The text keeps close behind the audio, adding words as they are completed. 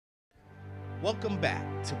Welcome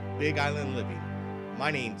back to Big Island Living.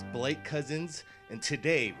 My name's Blake Cousins, and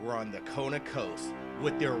today we're on the Kona coast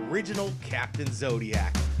with the original Captain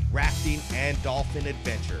Zodiac rafting and dolphin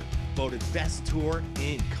adventure, voted best tour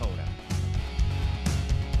in Kona.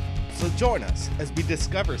 So join us as we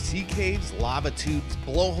discover sea caves, lava tubes,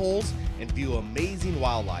 blowholes, and view amazing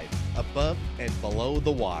wildlife above and below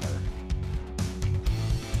the water.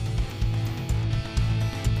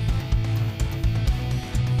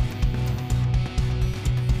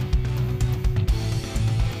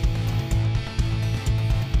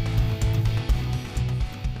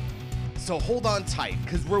 So hold on tight,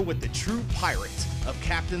 because we're with the true pirates of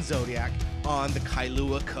Captain Zodiac on the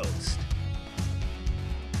Kailua coast.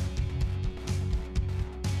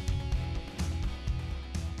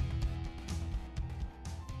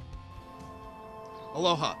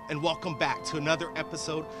 Aloha, and welcome back to another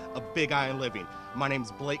episode of Big Island Living. My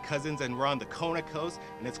name's Blake Cousins, and we're on the Kona coast,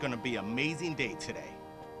 and it's going to be an amazing day today.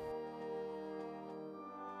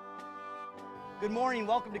 Good morning,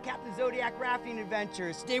 welcome to Captain Zodiac Rafting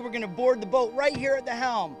Adventures. Today we're gonna board the boat right here at the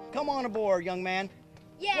helm. Come on aboard, young man.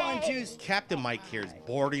 Yay! 1, 2, Captain Mike here is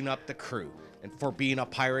boarding up the crew, and for being a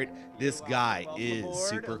pirate, this guy welcome is aboard.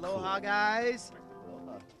 super Aloha, cool. guys.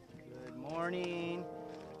 Good morning.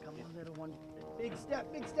 Come on, little one. Big step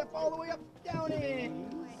all the way up, down in.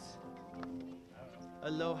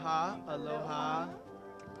 Aloha, aloha.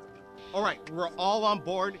 All right, we're all on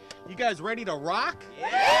board. You guys ready to rock?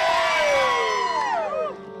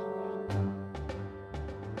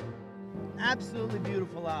 Absolutely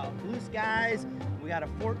beautiful out. Blue skies. We got a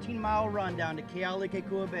 14-mile run down to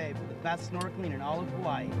Kealakekua Bay for the best snorkeling in all of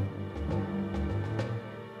Hawaii.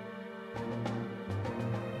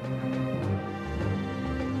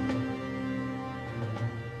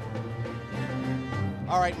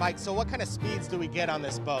 All right, Mike, so what kind of speeds do we get on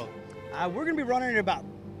this boat? We're gonna be running at about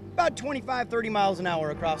 25, 30 miles an hour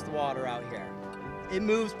across the water out here. It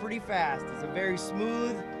moves pretty fast. It's a very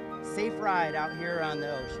smooth, safe ride out here on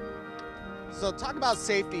the ocean. So talk about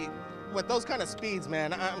safety. With those kind of speeds,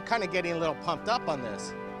 man, I'm kind of getting a little pumped up on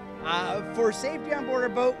this. For safety on board our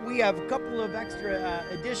boat, we have a couple of extra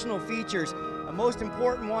additional features. The most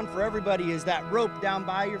important one for everybody is that rope down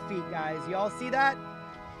by your feet, guys. You all see that?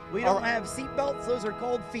 We don't have seat belts. Those are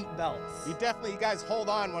called feet belts. You guys hold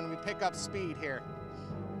on when we pick up speed here.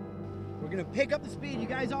 We're gonna pick up the speed. You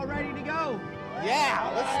guys all ready to go?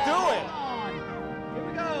 Yeah, let's do it. Come on. Here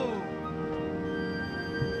we go.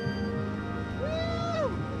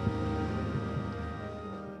 Woo!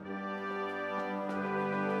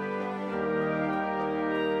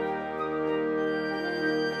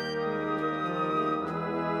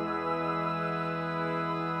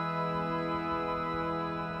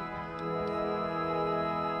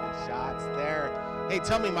 Shots there. Hey,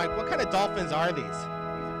 tell me, Mike, what kind of dolphins are these? These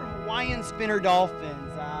are Hawaiian spinner dolphins.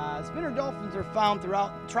 Spinner dolphins are found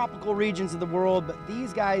throughout tropical regions of the world, but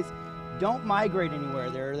these guys don't migrate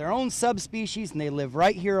anywhere. They're their own subspecies, and they live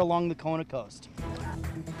right here along the Kona coast.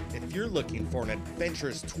 If you're looking for an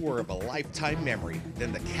adventurous tour of a lifetime memory,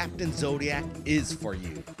 then the Captain Zodiac is for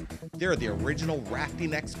you. They're the original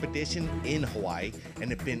rafting expedition in Hawaii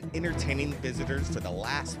and have been entertaining visitors for the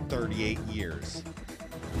last 38 years.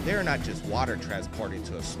 They're not just water transporting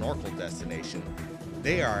to a snorkel destination.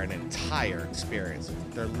 They are an entire experience.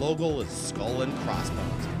 Their logo is skull and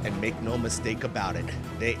crossbones, and make no mistake about it,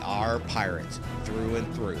 they are pirates through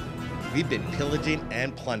and through. We've been pillaging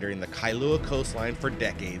and plundering the Kailua coastline for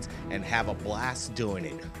decades and have a blast doing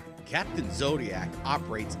it. Captain Zodiac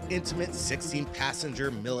operates intimate 16-passenger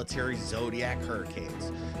military Zodiac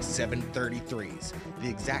Hurricanes, 733s, the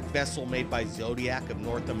exact vessel made by Zodiac of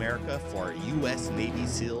North America for U.S. Navy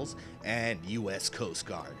SEALs and U.S. Coast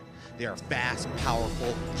Guard. They are fast,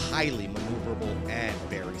 powerful, highly maneuverable, and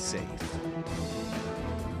very safe.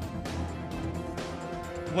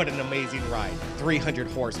 What an amazing ride. 300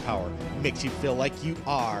 horsepower makes you feel like you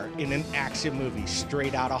are in an action movie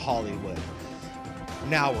straight out of Hollywood.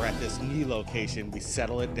 Now we're at this new location. We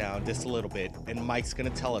settle it down just a little bit, and Mike's gonna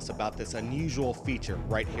tell us about this unusual feature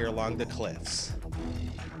right here along the cliffs.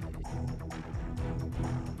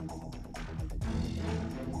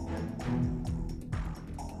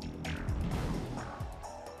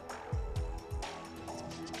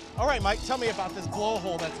 All right, Mike, tell me about this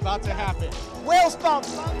blowhole that's about to happen. Whale spout!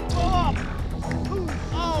 Oh!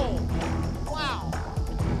 Oh, wow.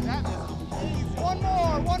 That is amazing.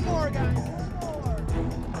 One more, guys.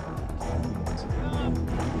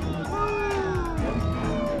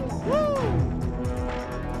 Woo!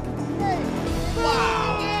 Hey!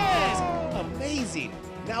 Wow. Yes. Amazing.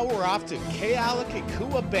 Now we're off to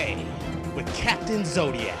Kealakekua Bay with Captain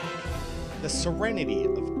Zodiac. The serenity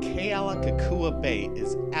of Kealakekua Bay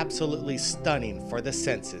is absolutely stunning for the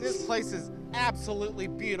senses. This place is absolutely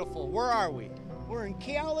beautiful. Where are we? We're in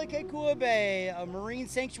Kealakekua Bay, a marine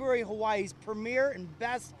sanctuary, Hawaii's premier and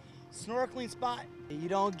best snorkeling spot. You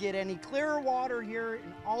don't get any clearer water here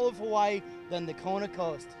in all of Hawaii than the Kona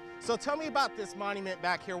coast. So tell me about this monument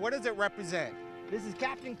back here. What does it represent? This is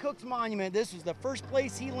Captain Cook's monument. This was the first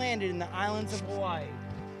place he landed in the islands of Hawaii.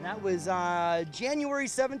 And that was January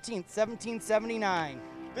 17th, 1779.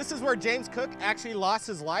 This is where James Cook actually lost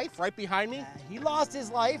his life, right behind me? He lost his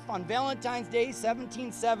life on Valentine's Day,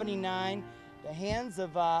 1779, at the hands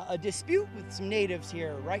of a dispute with some natives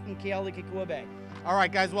here, right in Kealakekua Bay. All right,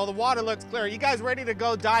 guys, well, the water looks clear. You guys ready to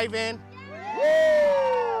go dive in?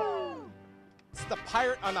 Woo! It's the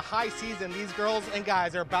pirate on the high seas, and these girls and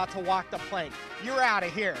guys are about to walk the plank. You're out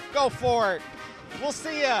of here. Go for it. We'll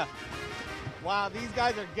see ya. Wow, these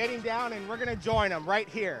guys are getting down, and we're going to join them right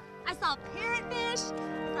here. I saw parrotfish,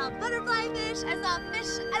 I saw butterfly fish, I saw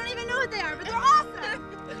fish, I don't even know what they are, but they're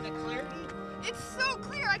awesome. And the clarity? It's so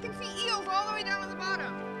clear, I can see eels all the way down at the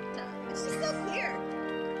bottom. It's just so clear.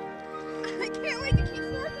 I can't wait to keep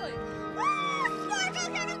snorkeling. Woo!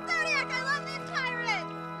 Snorkel Captain Zodiac, I love these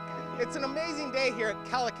pirates. It's an amazing day here at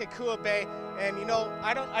Kealakekua Bay, and you know,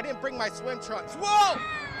 I didn't bring my swim trunks. Whoa!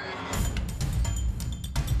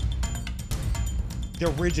 The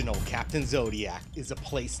original Captain Zodiac is a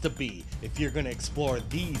place to be if you're going to explore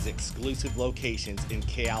these exclusive locations in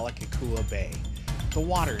Kealakekua Bay. The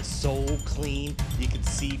water is so clean you can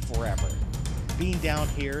see forever. Being down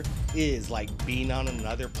here is like being on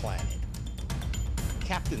another planet.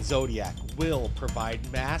 Captain Zodiac will provide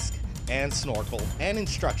mask and snorkel and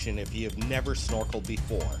instruction if you have never snorkeled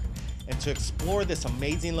before. And to explore this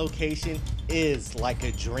amazing location is like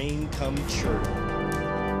a dream come true.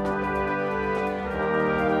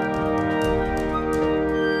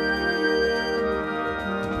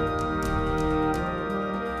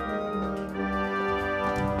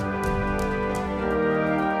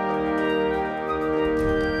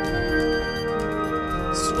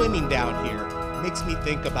 Swimming down here makes me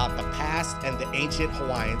think about the past and the ancient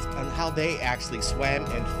Hawaiians and how they actually swam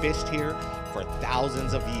and fished here for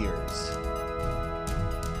thousands of years.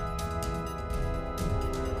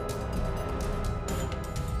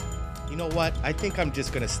 You know what? I think I'm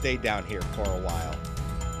just gonna stay down here for a while.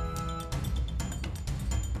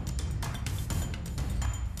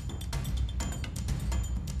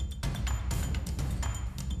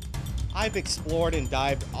 I've explored and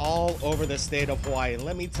dived all over the state of Hawaii, and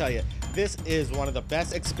let me tell you, this is one of the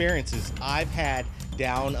best experiences I've had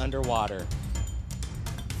down underwater.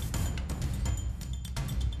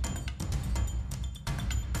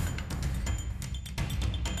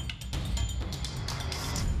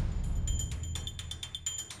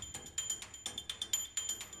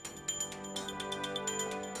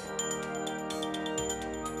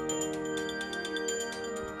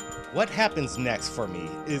 What happens next for me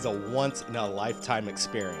is a once-in-a-lifetime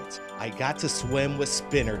experience. I got to swim with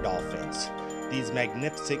spinner dolphins. These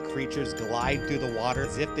magnificent creatures glide through the water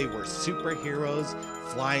as if they were superheroes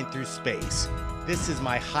flying through space. This is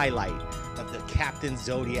my highlight of the Captain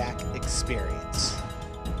Zodiac experience.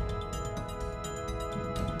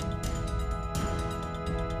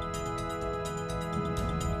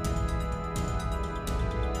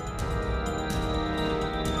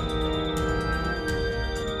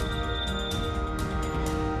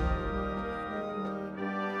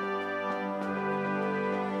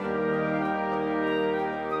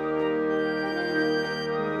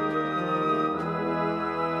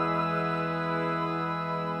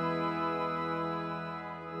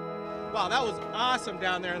 Wow, that was awesome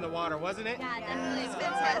down there in the water, wasn't it? Yeah, definitely. It's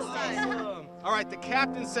fantastic. All right, the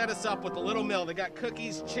captain set us up with a little meal. They got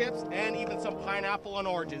cookies, chips, and even some pineapple and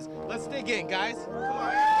oranges. Let's dig in, guys. Come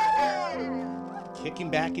on.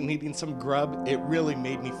 Kicking back and eating some grub, it really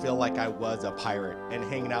made me feel like I was a pirate. And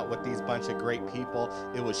hanging out with these bunch of great people,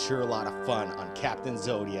 it was sure a lot of fun on Captain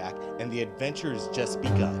Zodiac, and the adventure has just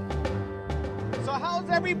begun. So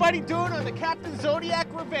how's everybody doing on the Captain Zodiac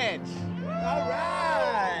Revenge? All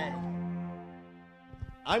right.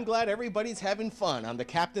 I'm glad everybody's having fun on the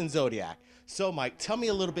Captain Zodiac. So Mike, tell me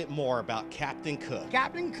a little bit more about Captain Cook.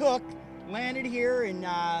 Captain Cook landed here in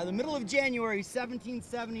the middle of January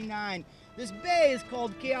 1779. This bay is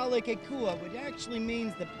called Kealakekua, which actually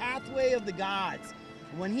means the pathway of the gods.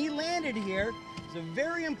 When he landed here, it's a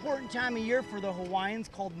very important time of year for the Hawaiians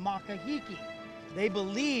called Makahiki. They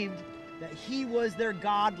believed that he was their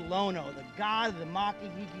god Lono, the god of the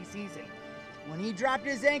Makahiki season. When he dropped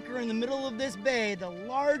his anchor in the middle of this bay, the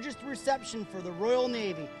largest reception for the Royal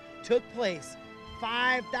Navy took place.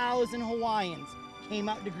 5,000 Hawaiians came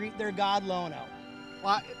out to greet their god Lono.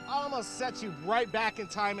 Well, it almost sets you right back in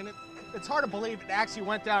time, and it's hard to believe it actually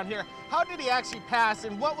went down here. How did he actually pass,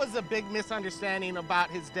 and what was the big misunderstanding about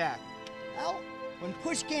his death? Well, when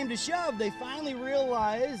push came to shove, they finally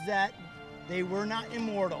realized that they were not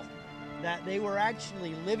immortal, that they were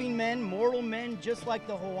actually living men, mortal men, just like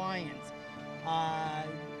the Hawaiians.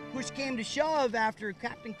 Push came to shove after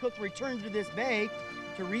Captain Cook returned to this bay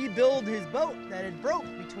to rebuild his boat that had broke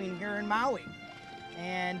between here and Maui.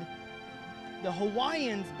 And the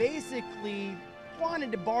Hawaiians basically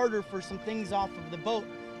wanted to barter for some things off of the boat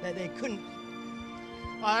that they couldn't.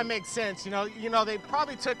 Well, that makes sense. You know, they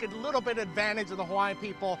probably took a little bit advantage of the Hawaiian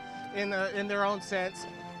people in their own sense,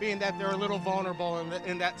 being that they're a little vulnerable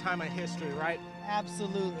in that time of history, right?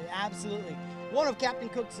 Absolutely, absolutely. One of Captain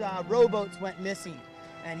Cook's rowboats went missing,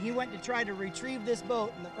 and he went to try to retrieve this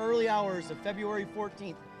boat in the early hours of February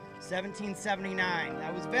 14th, 1779.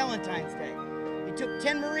 That was Valentine's Day. He took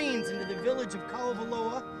 10 Marines into the village of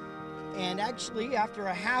Kalawaloa, and actually, after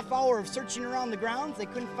a half hour of searching around the grounds, they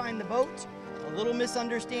couldn't find the boat. A little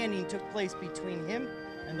misunderstanding took place between him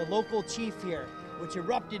and the local chief here, which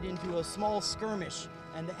erupted into a small skirmish,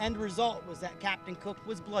 and the end result was that Captain Cook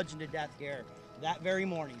was bludgeoned to death here that very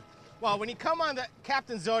morning. Well, when you come on the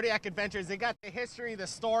Captain Zodiac Adventures, they got the history, the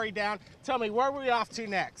story down. Tell me, where are we off to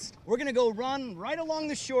next? We're gonna go run right along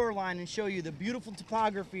the shoreline and show you the beautiful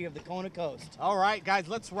topography of the Kona coast. All right, guys,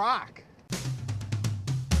 let's rock.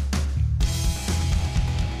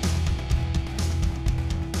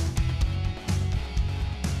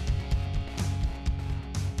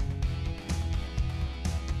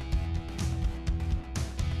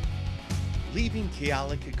 Leaving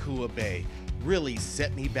Kealakekua Bay really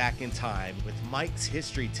set me back in time with Mike's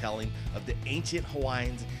history telling of the ancient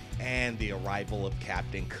Hawaiians and the arrival of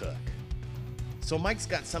Captain Cook. So Mike's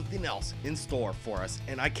got something else in store for us,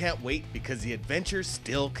 and I can't wait because the adventure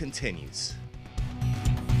still continues.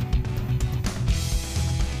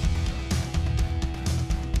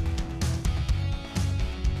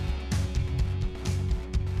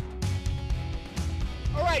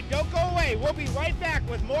 All right, don't go away. We'll be right back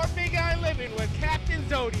with more Big Island Living with Captain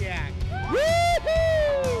Zodiac.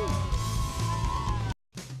 Woohoo!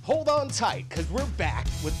 Hold on tight, because we're back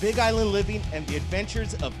with Big Island Living and the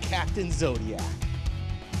adventures of Captain Zodiac.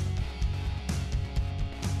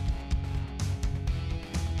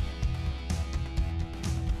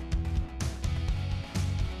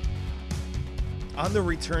 On the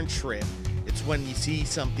return trip, it's when you see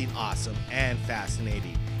something awesome and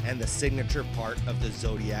fascinating, and the signature part of the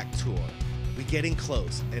Zodiac tour. We get in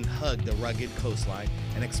close and hug the rugged coastline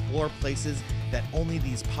and explore places that only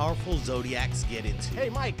these powerful Zodiacs get into. Hey,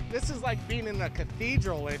 Mike, this is like being in a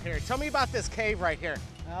cathedral in here. Tell me about this cave right here.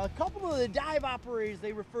 A couple of the dive operators,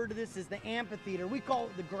 they refer to this as the amphitheater. We call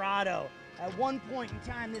it the grotto. At one point in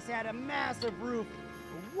time, this had a massive roof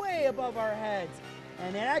way above our heads,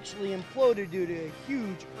 and it actually imploded due to a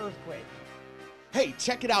huge earthquake. Hey,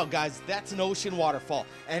 check it out, guys. That's an ocean waterfall,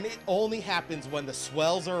 and it only happens when the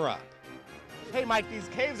swells are up. Hey, Mike, these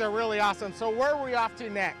caves are really awesome. So where are we off to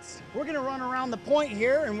next? We're gonna run around the point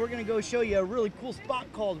here, and we're gonna go show you a really cool spot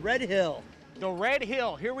called Red Hill. The Red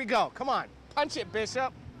Hill. Here we go. Come on. Punch it,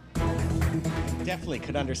 Bishop. Definitely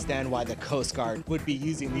could understand why the Coast Guard would be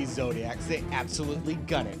using these Zodiacs. They absolutely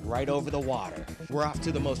gun it right over the water. We're off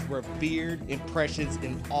to the most revered impressions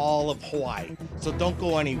in all of Hawaii. So don't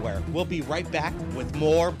go anywhere. We'll be right back with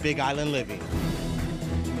more Big Island Living.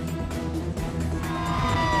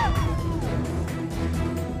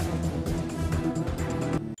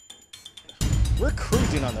 We're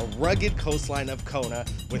cruising on the rugged coastline of Kona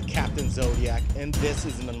with Captain Zodiac, and this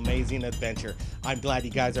is an amazing adventure. I'm glad you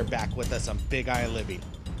guys are back with us on Big Island Living.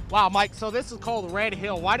 Wow, Mike, so this is called Red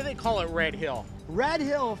Hill. Why do they call it Red Hill? Red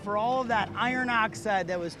Hill for all of that iron oxide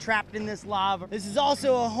that was trapped in this lava. This is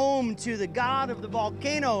also a home to the god of the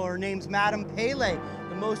volcano. Her name's Madame Pele,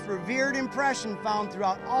 the most revered impression found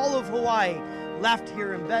throughout all of Hawaii, left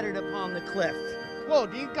here embedded upon the cliff. Whoa,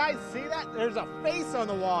 do you guys see that? There's a face on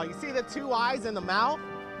the wall. You see the two eyes and the mouth?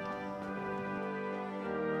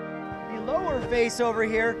 The lower face over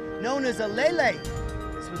here, known as a lele.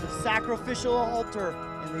 This was a sacrificial altar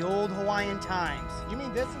in the old Hawaiian times. You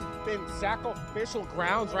mean this has been sacrificial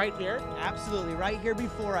grounds right here? Absolutely, right here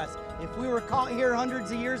before us. If we were caught here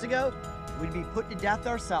hundreds of years ago, we'd be put to death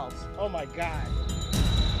ourselves. Oh my God.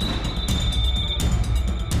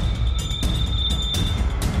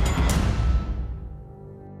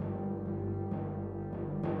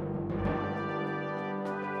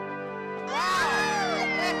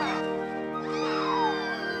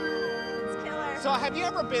 So have you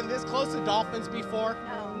ever been this close to dolphins before?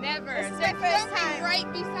 No, never. This is They're my first filming time.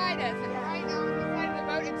 right beside us and right on the side of the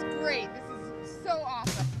boat. It's great. This is so awesome.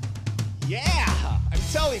 Yeah, I'm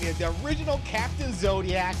telling you, the original Captain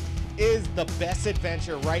Zodiac is the best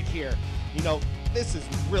adventure right here. You know, this is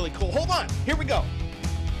really cool. Hold on, here we go.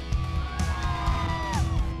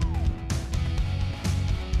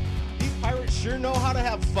 These pirates sure know how to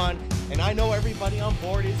have fun, and I know everybody on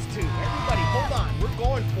board is too. Everybody, hold on, we're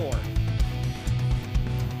going for it.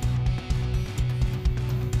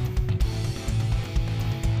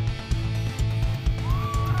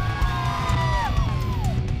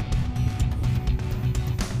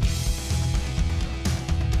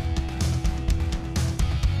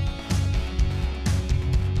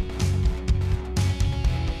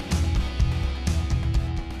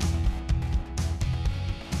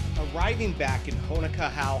 Arriving back in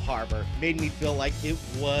Honokahau Harbor made me feel like it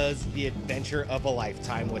was the adventure of a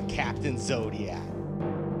lifetime with Captain Zodiac.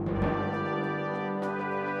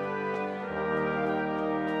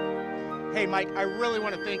 Hey Mike, I really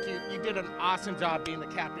want to thank you. You did an awesome job being the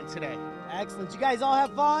captain today. Excellent. You guys all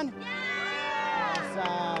have fun? Yeah!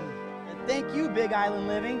 Awesome. And thank you, Big Island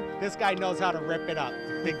Living. This guy knows how to rip it up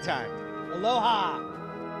big time. Aloha.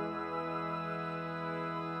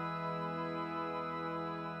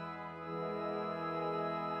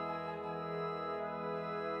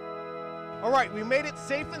 All right, we made it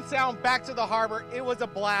safe and sound back to the harbor. It was a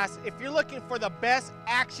blast. If you're looking for the best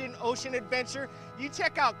action ocean adventure, you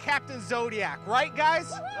check out Captain Zodiac, right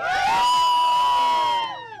guys?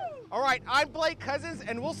 All right, I'm Blake Cousins,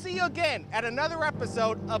 and we'll see you again at another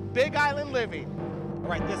episode of Big Island Living. All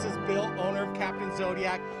right, this is Bill, owner of Captain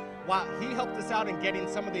Zodiac. Wow, he helped us out in getting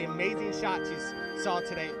some of the amazing shots you saw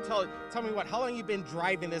today. Tell me how long you been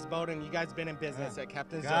driving this boat and you guys been in business at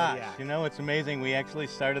Captain Zodiac? You know, it's amazing. We actually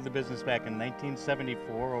started the business back in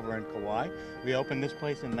 1974 over in Kauai. We opened this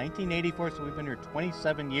place in 1984, so we've been here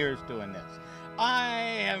 27 years doing this. I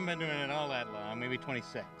haven't been doing it all that long, maybe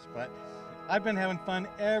 26, but I've been having fun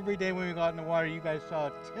every day when we go out in the water. You guys saw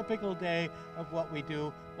a typical day of what we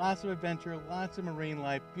do. Lots of adventure, lots of marine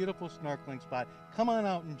life, beautiful snorkeling spot. Come on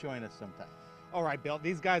out and join us sometime. All right, Bill,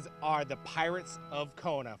 these guys are the Pirates of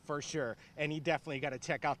Kona for sure, and you definitely got to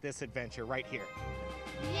check out this adventure right here.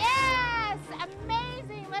 Yes!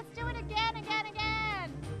 Amazing! Let's do it again.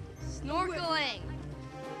 Snorkeling.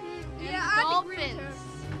 Yeah, dolphins.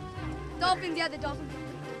 Dolphins, yeah, the dolphins.